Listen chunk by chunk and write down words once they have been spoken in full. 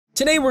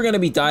Today we're going to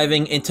be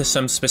diving into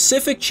some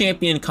specific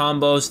champion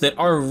combos that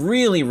are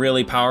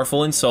really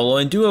powerful in solo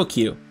and duo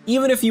queue.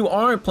 Even if you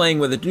aren't playing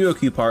with a duo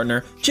queue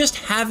partner, just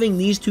having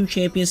these two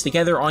champions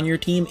together on your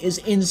team is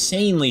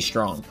insanely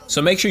strong. So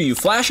make sure you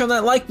flash on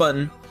that like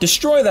button,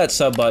 destroy that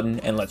sub button,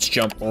 and let's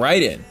jump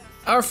right in.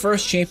 Our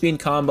first champion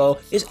combo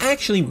is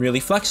actually really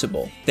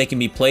flexible. They can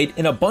be played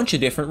in a bunch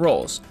of different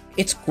roles.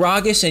 It's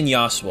Gragas and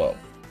Yasuo.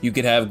 You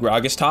could have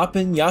Gragas top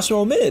and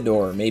Yasuo mid,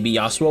 or maybe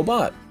Yasuo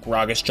bot.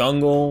 Gragas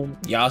jungle,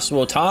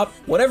 Yasuo top,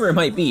 whatever it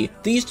might be.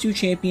 These two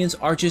champions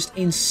are just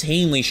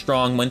insanely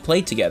strong when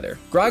played together.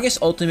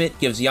 Gragas ultimate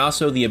gives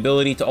Yasuo the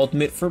ability to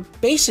ultimate for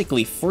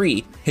basically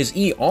free. His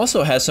E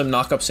also has some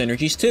knock-up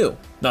synergies too.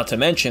 Not to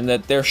mention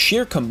that their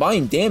sheer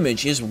combined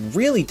damage is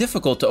really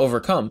difficult to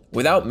overcome.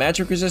 Without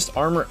magic resist,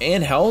 armor,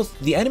 and health,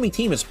 the enemy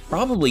team is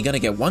probably gonna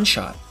get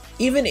one-shot.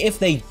 Even if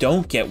they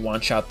don't get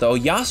one-shot though,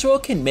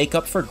 Yasuo can make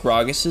up for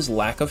Gragas'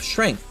 lack of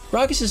strength.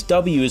 Gragas'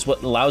 W is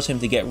what allows him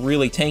to get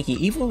really tanky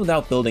even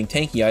without building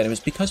tanky items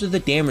because of the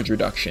damage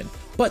reduction.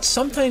 But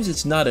sometimes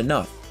it's not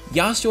enough.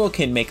 Yasuo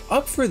can make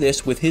up for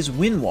this with his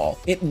Wind Wall.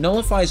 It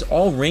nullifies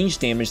all range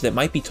damage that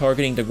might be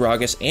targeting the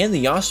Gragas and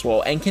the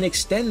Yasuo and can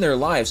extend their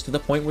lives to the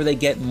point where they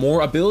get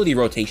more ability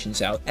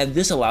rotations out, and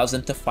this allows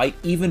them to fight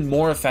even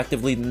more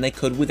effectively than they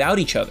could without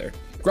each other.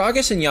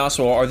 Gragas and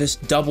Yasuo are this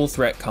double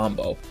threat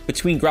combo.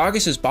 Between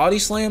Gragas' body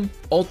slam,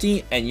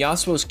 ulti, and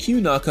Yasuo's Q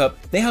knockup,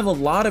 they have a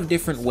lot of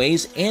different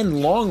ways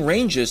and long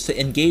ranges to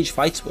engage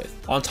fights with.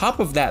 On top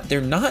of that, they're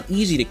not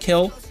easy to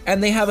kill,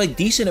 and they have a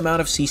decent amount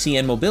of CC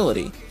and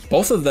mobility.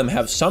 Both of them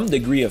have some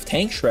degree of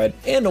tank shred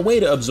and a way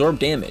to absorb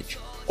damage.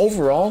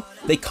 Overall,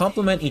 they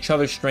complement each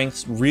other's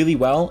strengths really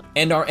well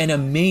and are an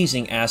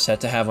amazing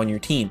asset to have on your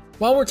team.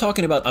 While we're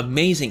talking about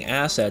amazing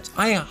assets,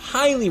 I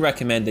highly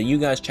recommend that you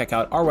guys check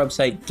out our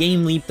website,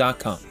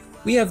 GameLeap.com.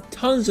 We have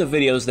tons of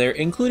videos there,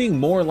 including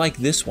more like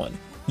this one.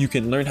 You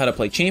can learn how to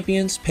play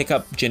champions, pick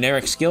up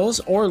generic skills,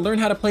 or learn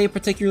how to play a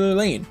particular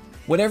lane.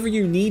 Whatever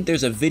you need,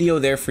 there's a video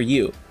there for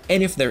you.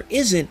 And if there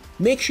isn't,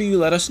 make sure you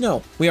let us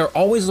know. We are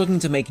always looking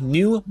to make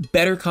new,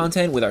 better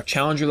content with our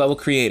challenger level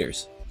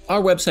creators.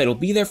 Our website will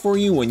be there for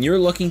you when you're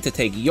looking to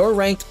take your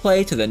ranked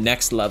play to the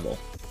next level.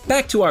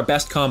 Back to our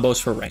best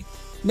combos for ranked.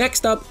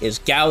 Next up is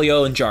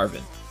Galio and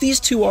Jarvan. These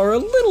two are a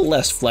little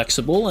less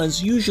flexible,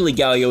 as usually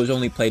Galio is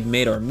only played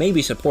mid or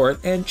maybe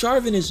support, and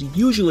Jarvan is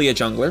usually a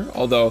jungler,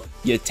 although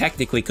you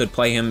technically could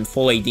play him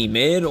full AD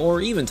mid or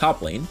even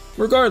top lane.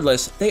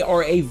 Regardless, they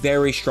are a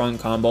very strong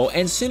combo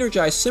and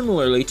synergize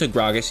similarly to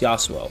Gragas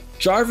Yasuo.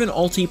 Jarvan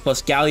ulti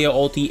plus Galio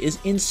ulti is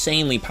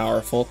insanely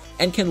powerful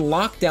and can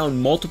lock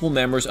down multiple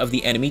members of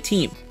the enemy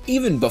team.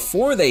 Even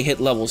before they hit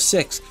level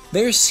 6,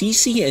 their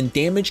CC and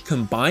damage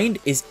combined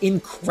is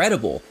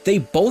incredible. They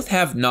both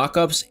have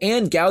knockups,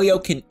 and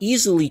Galio can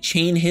easily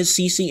chain his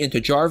CC into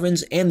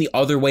Jarvan's and the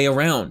other way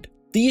around.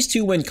 These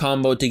two when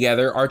comboed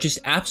together are just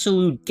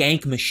absolute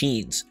gank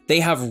machines.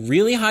 They have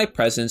really high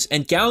presence,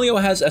 and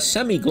Galio has a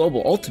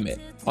semi-global ultimate.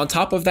 On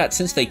top of that,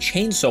 since they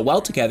chain so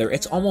well together,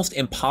 it's almost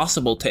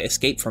impossible to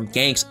escape from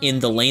ganks in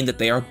the lane that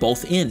they are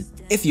both in.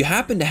 If you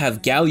happen to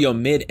have Galio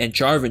mid and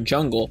Jarvan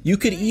jungle, you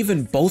could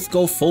even both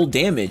go full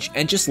damage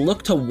and just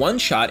look to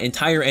one-shot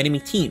entire enemy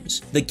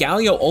teams. The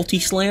Galio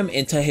ulti slam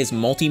into his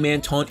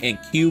multi-man taunt and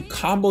Q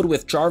comboed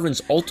with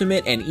Jarvan's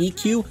ultimate and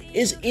EQ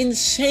is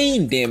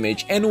insane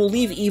damage and will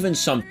leave even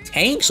some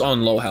tanks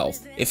on low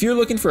health. If you're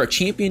looking for a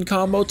champion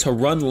combo to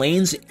run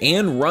lanes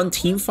and run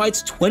team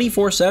fights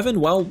 24/7,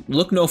 well,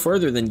 look no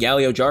further than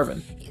Galio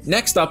Jarvan.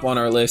 Next up on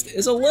our list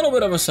is a little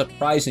bit of a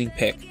surprising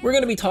pick. We're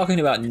going to be talking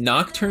about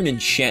Nocturne and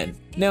Shen.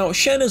 Now,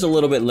 Shen is a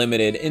little bit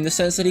limited in the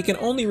sense that he can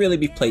only really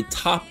be played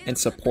top and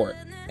support,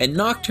 and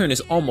Nocturne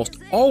is almost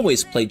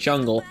always played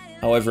jungle.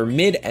 However,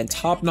 mid and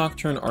top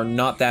Nocturne are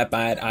not that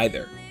bad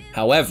either.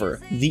 However,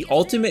 the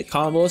ultimate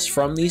combos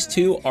from these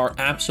two are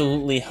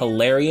absolutely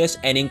hilarious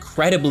and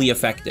incredibly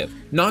effective.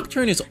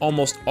 Nocturne is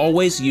almost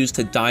always used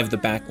to dive the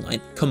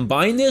backline.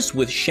 Combine this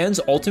with Shen's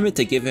ultimate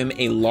to give him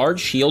a large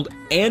shield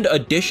and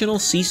additional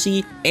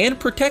CC and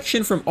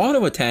protection from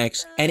auto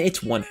attacks, and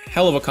it's one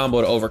hell of a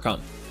combo to overcome.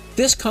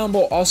 This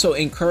combo also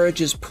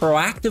encourages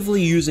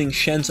proactively using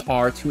Shen's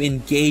R to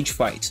engage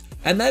fights.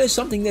 And that is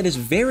something that is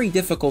very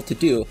difficult to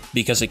do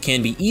because it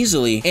can be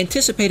easily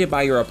anticipated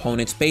by your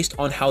opponents based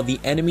on how the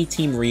enemy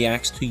team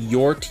reacts to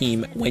your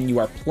team when you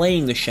are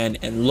playing the Shen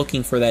and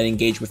looking for that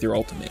engage with your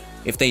ultimate.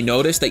 If they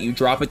notice that you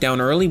drop it down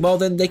early, well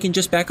then they can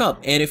just back up,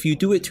 and if you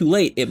do it too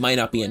late, it might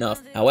not be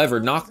enough. However,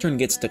 Nocturne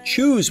gets to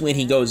choose when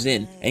he goes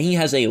in, and he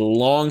has a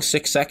long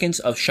 6 seconds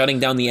of shutting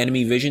down the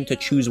enemy vision to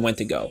choose when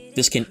to go.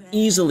 This can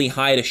easily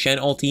hide a Shen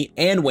ulti,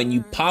 and when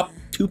you pop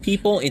 2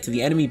 people into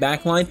the enemy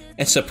backline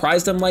and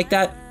surprise them like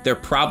that, they're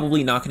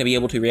probably not going to be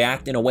able to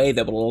react in a way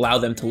that will allow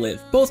them to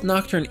live. Both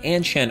Nocturne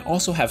and Shen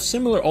also have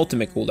similar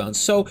ultimate cooldowns,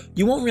 so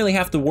you won't really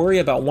have to worry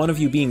about one of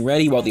you being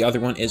ready while the other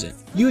one isn't.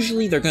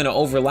 Usually they're going to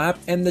overlap,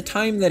 and the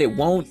time that it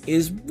won't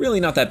is really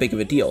not that big of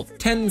a deal.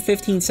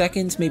 10-15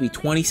 seconds, maybe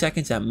 20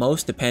 seconds at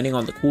most, depending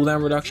on the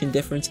cooldown reduction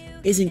difference,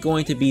 isn't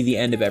going to be the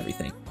end of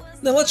everything.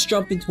 Now let's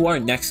jump into our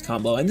next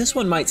combo, and this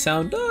one might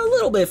sound a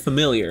little bit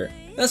familiar.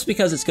 That's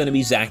because it's going to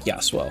be Zac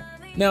Yasuo.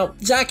 Now,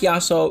 Zac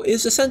Yasuo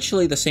is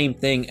essentially the same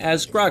thing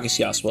as Gragas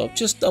Yasuo,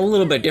 just a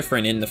little bit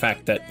different in the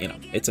fact that,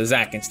 it's a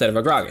Zac instead of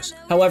a Gragas.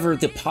 However,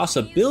 the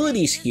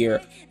possibilities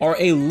here are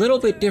a little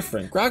bit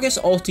different. Gragas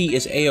ulti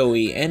is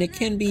AoE, and it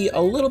can be a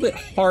little bit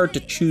hard to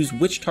choose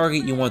which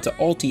target you want to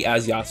ulti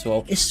as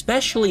Yasuo,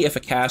 especially if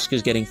a cask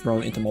is getting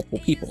thrown into multiple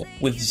people.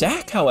 With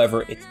Zac,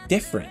 however, it's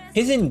different.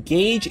 His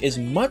engage is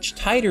much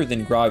tighter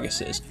than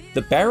Gragas's.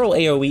 The barrel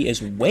AoE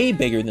is way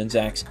bigger than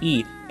Zac's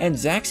E, and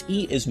Zac's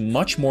E is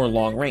much more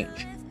long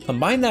range.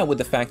 Combine that with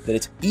the fact that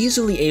it's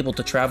easily able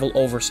to travel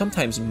over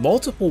sometimes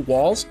multiple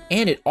walls,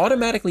 and it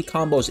automatically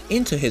combos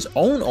into his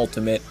own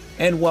ultimate,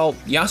 and well,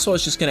 Yasuo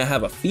is just going to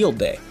have a field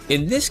day.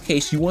 In this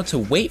case, you want to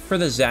wait for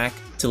the Zac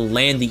to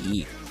land the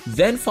E,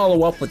 then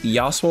follow up with the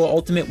Yasuo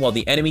ultimate while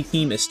the enemy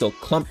team is still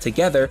clumped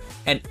together,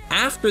 and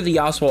after the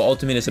Yasuo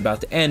ultimate is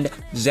about to end,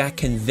 Zac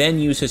can then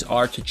use his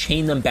R to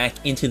chain them back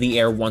into the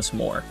air once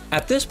more.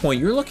 At this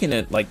point, you're looking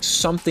at like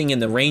something in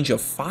the range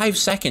of 5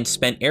 seconds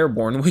spent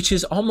airborne, which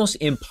is almost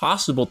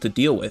impossible to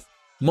deal with.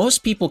 Most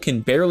people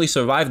can barely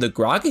survive the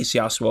Gragas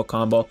Yasuo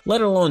combo,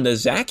 let alone the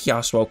Zac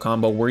Yasuo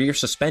combo where you're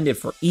suspended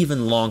for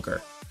even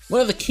longer. One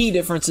of the key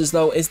differences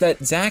though is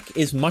that Zac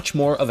is much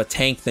more of a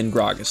tank than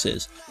Gragas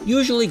is.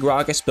 Usually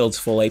Gragas builds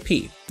full AP.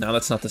 Now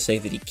that's not to say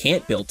that he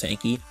can't build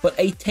tanky, but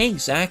a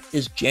tank Zac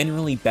is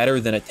generally better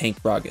than a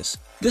tank Gragas.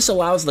 This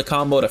allows the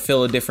combo to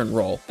fill a different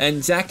role,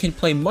 and Zac can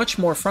play much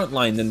more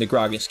frontline than the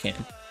Gragas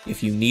can.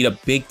 If you need a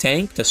big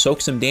tank to soak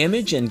some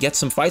damage and get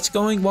some fights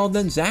going, well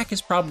then Zac is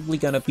probably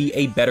going to be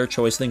a better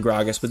choice than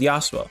Gragas with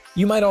Yasuo.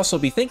 You might also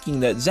be thinking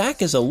that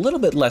Zac is a little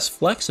bit less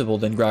flexible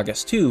than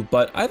Gragas too,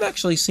 but I've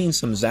actually seen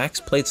some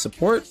Zacs played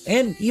support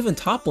and even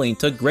top lane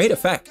to great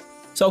effect.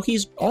 So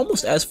he's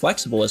almost as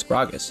flexible as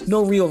Gragas.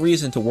 No real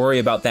reason to worry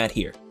about that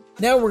here.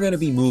 Now we're going to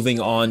be moving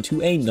on to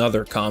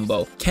another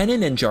combo,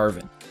 Kennen and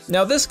Jarvan.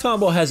 Now this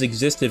combo has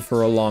existed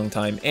for a long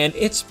time, and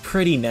it's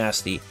pretty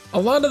nasty. A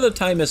lot of the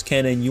time as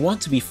Kennen, you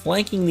want to be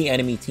flanking the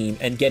enemy team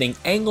and getting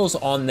angles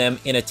on them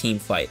in a team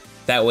fight.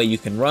 That way you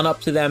can run up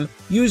to them,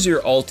 use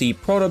your ulti,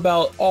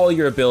 protobelt all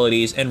your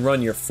abilities, and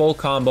run your full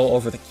combo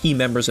over the key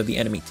members of the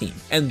enemy team.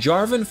 And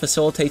Jarvan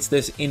facilitates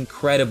this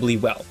incredibly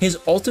well. His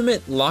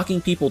ultimate,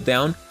 locking people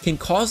down, can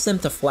cause them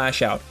to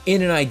flash out.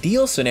 In an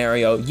ideal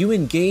scenario, you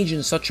engage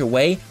in such a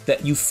way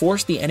that you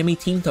force the enemy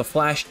team to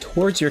flash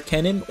towards your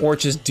Kennen or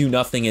just do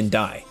nothing and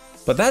die.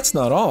 But that's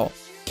not all.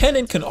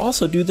 Kennen can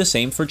also do the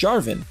same for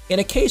Jarvan. In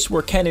a case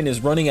where Kennen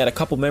is running at a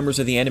couple members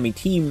of the enemy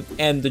team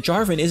and the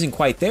Jarvan isn't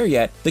quite there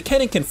yet, the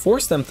Kennen can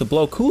force them to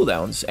blow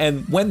cooldowns,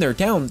 and when they're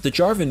down, the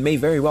Jarvan may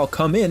very well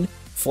come in,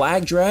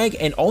 flag drag,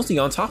 and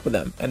ulti on top of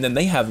them, and then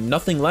they have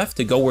nothing left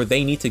to go where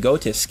they need to go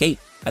to escape.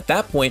 At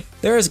that point,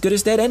 they're as good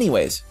as dead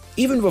anyways.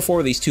 Even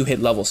before these two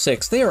hit level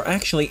 6, they are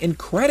actually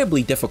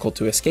incredibly difficult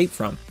to escape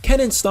from.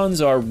 Kennen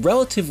stuns are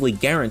relatively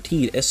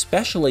guaranteed,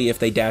 especially if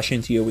they dash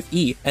into you with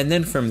E, and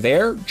then from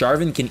there,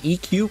 Jarvan can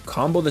EQ,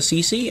 combo the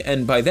CC,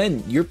 and by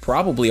then, you're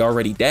probably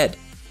already dead.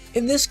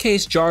 In this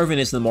case, Jarvan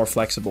is the more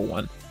flexible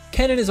one.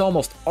 Kennen is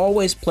almost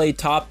always played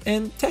top,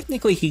 and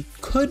technically he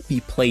could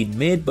be played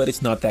mid, but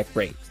it's not that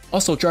great.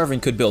 Also,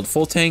 Jarvan could build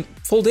full tank,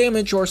 full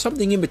damage, or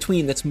something in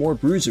between that's more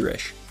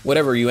bruiserish.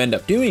 Whatever you end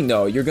up doing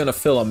though, you're gonna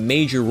fill a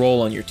major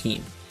role on your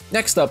team.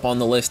 Next up on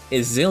the list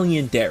is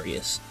Zilean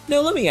Darius.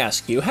 Now let me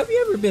ask you, have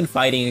you ever been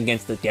fighting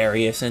against the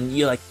Darius and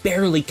you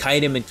barely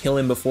kite him and kill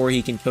him before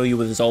he can kill you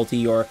with his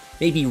ulti, or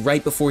maybe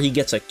right before he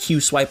gets a Q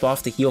swipe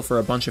off to heal for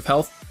a bunch of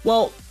health?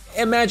 Well,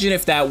 imagine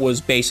if that was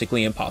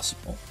basically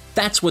impossible.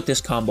 That's what this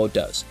combo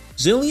does.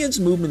 Zilean's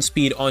movement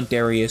speed on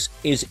Darius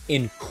is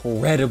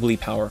incredibly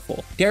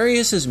powerful.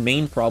 Darius's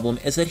main problem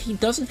is that he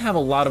doesn't have a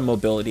lot of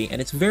mobility,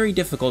 and it's very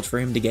difficult for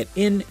him to get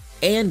in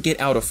and get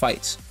out of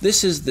fights.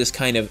 This is this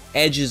kind of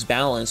edges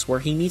balance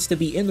where he needs to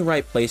be in the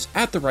right place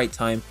at the right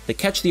time to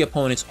catch the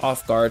opponents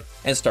off guard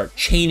and start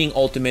chaining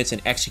ultimates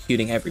and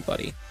executing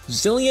everybody.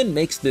 Zilean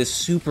makes this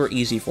super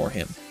easy for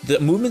him. The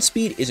movement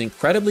speed is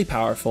incredibly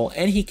powerful,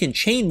 and he can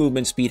chain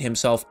movement speed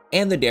himself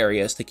and the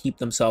Darius to keep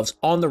themselves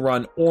on the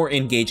run or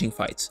engaging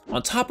fights.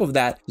 On top of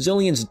that,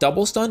 Zilean's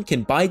double stun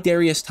can buy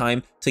Darius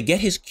time to get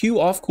his Q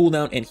off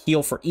cooldown and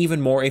heal for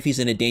even more if he's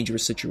in a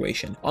dangerous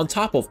situation. On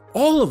top of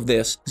all of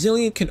this,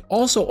 Zilean can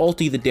also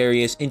ulti the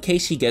Darius in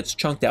case he gets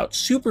chunked out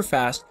super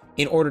fast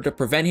in order to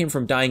prevent him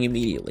from dying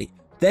immediately.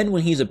 Then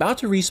when he's about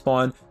to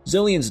respawn,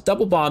 Zilean's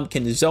double bomb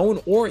can zone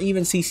or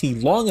even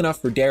CC long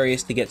enough for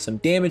Darius to get some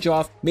damage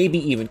off, maybe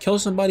even kill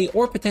somebody,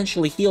 or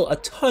potentially heal a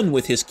ton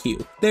with his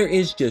Q. There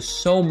is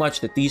just so much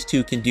that these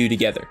two can do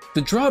together.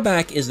 The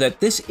drawback is that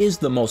this is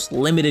the most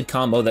limited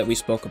combo that we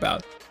spoke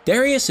about.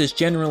 Darius is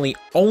generally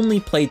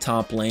only played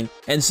top lane,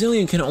 and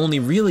Zilean can only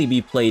really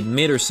be played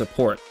mid or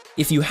support.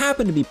 If you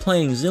happen to be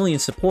playing Zilean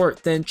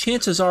support, then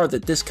chances are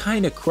that this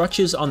kinda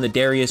crutches on the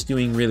Darius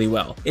doing really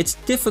well. It's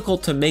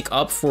difficult to make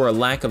up for a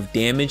lack of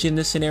damage in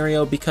this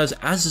scenario because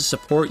as a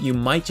support you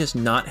might just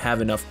not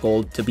have enough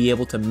gold to be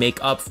able to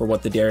make up for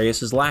what the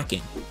Darius is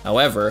lacking.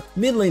 However,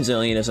 mid lane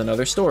Zilean is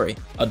another story.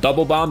 A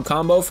double bomb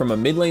combo from a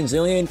mid lane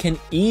Zilean can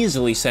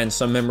easily send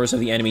some members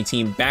of the enemy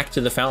team back to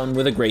the fountain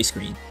with a gray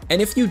screen.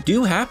 And if you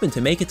do happen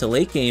to make it to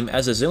late game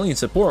as a Zilean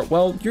support,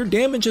 well, your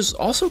damage is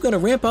also going to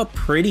ramp up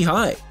pretty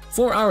high.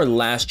 For our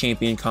last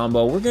champion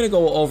combo, we're going to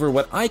go over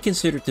what I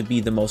consider to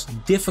be the most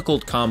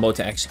difficult combo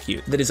to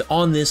execute that is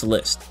on this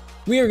list.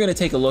 We are going to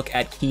take a look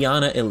at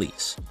Qiyana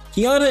Elise.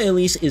 Qiyana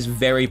Elise is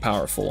very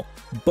powerful.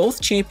 Both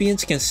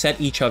champions can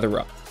set each other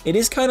up. It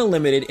is kind of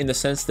limited in the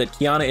sense that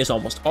Qiyana is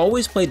almost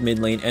always played mid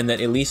lane and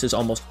that Elise is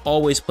almost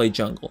always played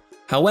jungle.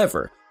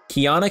 However,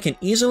 Qiyana can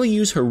easily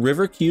use her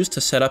river Qs to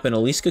set up an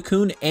Elise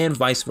cocoon and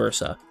vice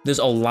versa. There's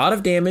a lot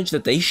of damage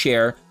that they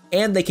share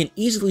and they can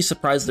easily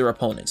surprise their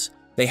opponents.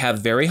 They have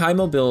very high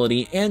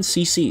mobility and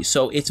CC,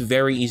 so it's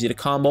very easy to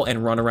combo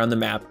and run around the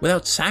map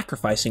without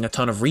sacrificing a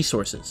ton of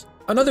resources.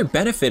 Another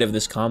benefit of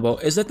this combo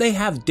is that they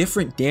have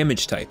different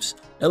damage types.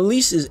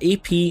 Elise is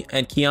AP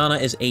and Qiyana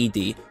is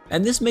AD,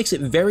 and this makes it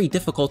very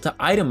difficult to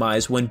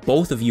itemize when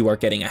both of you are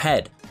getting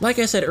ahead. Like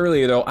I said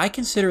earlier though, I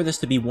consider this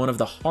to be one of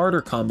the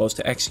harder combos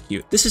to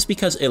execute. This is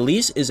because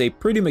Elise is a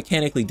pretty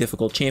mechanically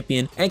difficult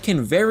champion and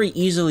can very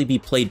easily be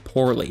played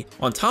poorly.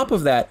 On top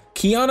of that,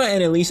 Qiyana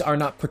and Elise are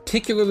not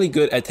particularly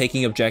good at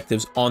taking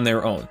objectives on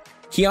their own.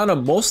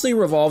 Qiyana mostly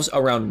revolves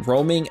around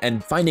roaming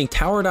and finding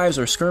tower dives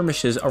or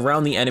skirmishes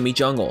around the enemy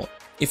jungle.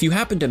 If you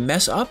happen to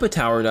mess up a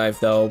tower dive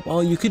though,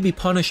 well, you could be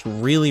punished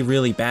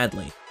really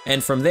badly.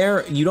 And from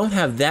there, you don't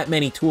have that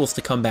many tools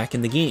to come back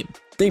in the game.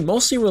 They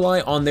mostly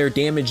rely on their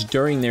damage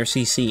during their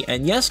CC,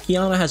 and yes,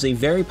 Qiyana has a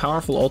very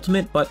powerful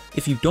ultimate, but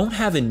if you don't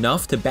have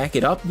enough to back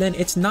it up, then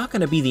it's not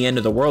going to be the end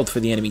of the world for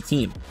the enemy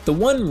team. The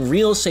one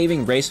real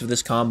saving grace of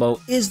this combo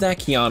is that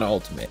Qiyana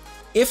ultimate.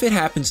 If it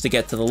happens to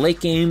get to the late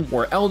game,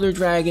 where Elder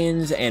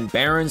Dragons and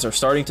Barons are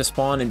starting to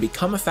spawn and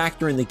become a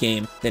factor in the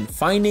game, then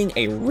finding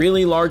a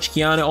really large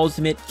Qiyana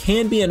ultimate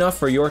can be enough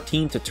for your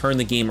team to turn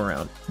the game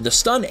around. The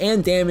stun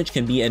and damage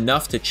can be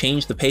enough to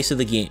change the pace of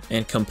the game,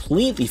 and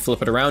completely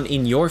flip it around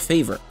in your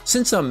favor.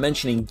 Since I'm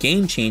mentioning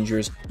game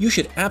changers, you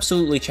should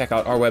absolutely check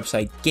out our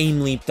website,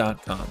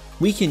 GameLeap.com.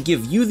 We can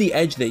give you the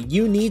edge that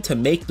you need to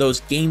make those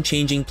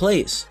game-changing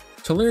plays.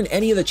 To learn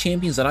any of the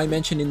champions that I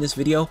mentioned in this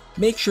video,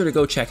 make sure to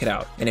go check it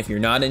out. And if you're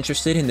not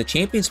interested in the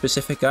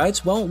champion-specific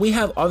guides, well, we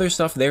have other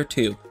stuff there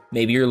too.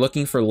 Maybe you're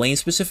looking for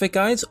lane-specific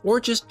guides or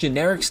just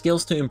generic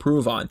skills to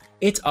improve on.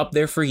 It's up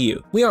there for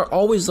you. We are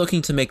always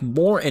looking to make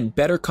more and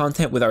better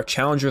content with our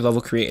challenger level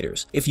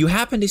creators. If you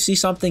happen to see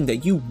something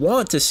that you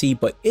want to see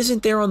but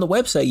isn't there on the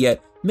website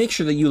yet, make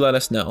sure that you let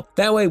us know.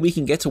 That way we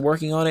can get to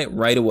working on it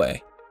right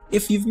away.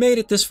 If you've made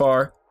it this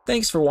far,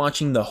 thanks for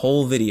watching the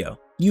whole video.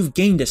 You've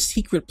gained a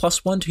secret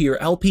 +1 to your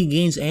LP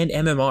gains and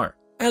MMR.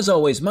 As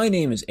always, my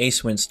name is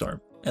Ace Windstorm,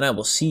 and I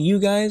will see you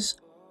guys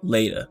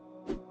later.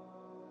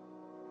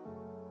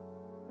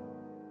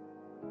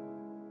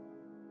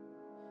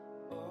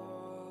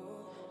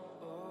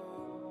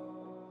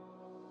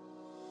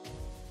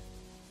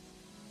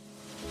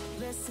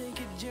 Let's take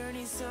a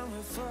journey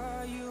somewhere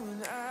far, you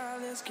and I,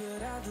 let's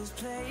get out this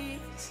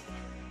place.